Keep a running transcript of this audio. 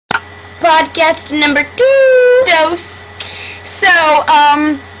podcast number 2. Dose. So,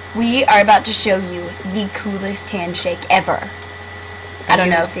 we are about to show you the coolest handshake ever. I don't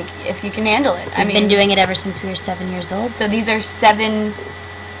know if you can handle it. We've been doing it ever since we were 7 years old. So these are 7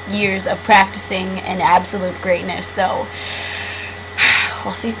 years of practicing and absolute greatness. So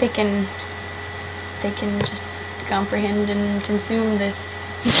we'll see if they can just comprehend and consume this.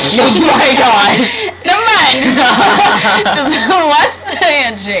 Oh my god. Never mind. Just watch the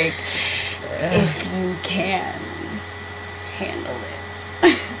handshake. If you can handle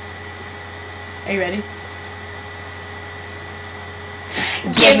it. Are you ready?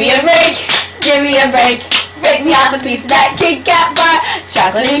 Give me a break, give me a break. Break me off a piece of that Kit Kat bar.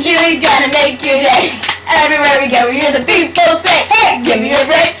 Chocolate and chewy, gonna make your day. Everywhere we go, we hear the people say, hey, give me a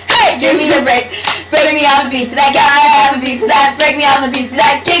break, hey, give me a break. Break me off a piece of that, gotta have a piece of that. Break me off a piece of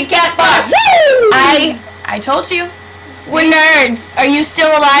that Kit Kat bar. Woo! I told you. We're nerds. Are you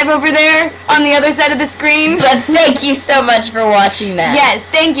still alive over there on the other side of the screen? But thank you so much for watching that. Yes,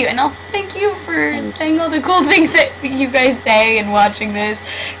 thank you. And also thank you for saying all the cool things that you guys say and watching this.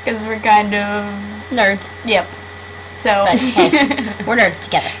 Because we're kind of... nerds. Yep. So... But hey, we're nerds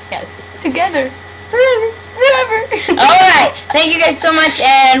together. Yes. Together. Forever. Alright. Thank you guys so much.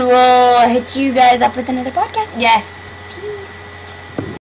 And we'll hit you guys up with another podcast. Yes.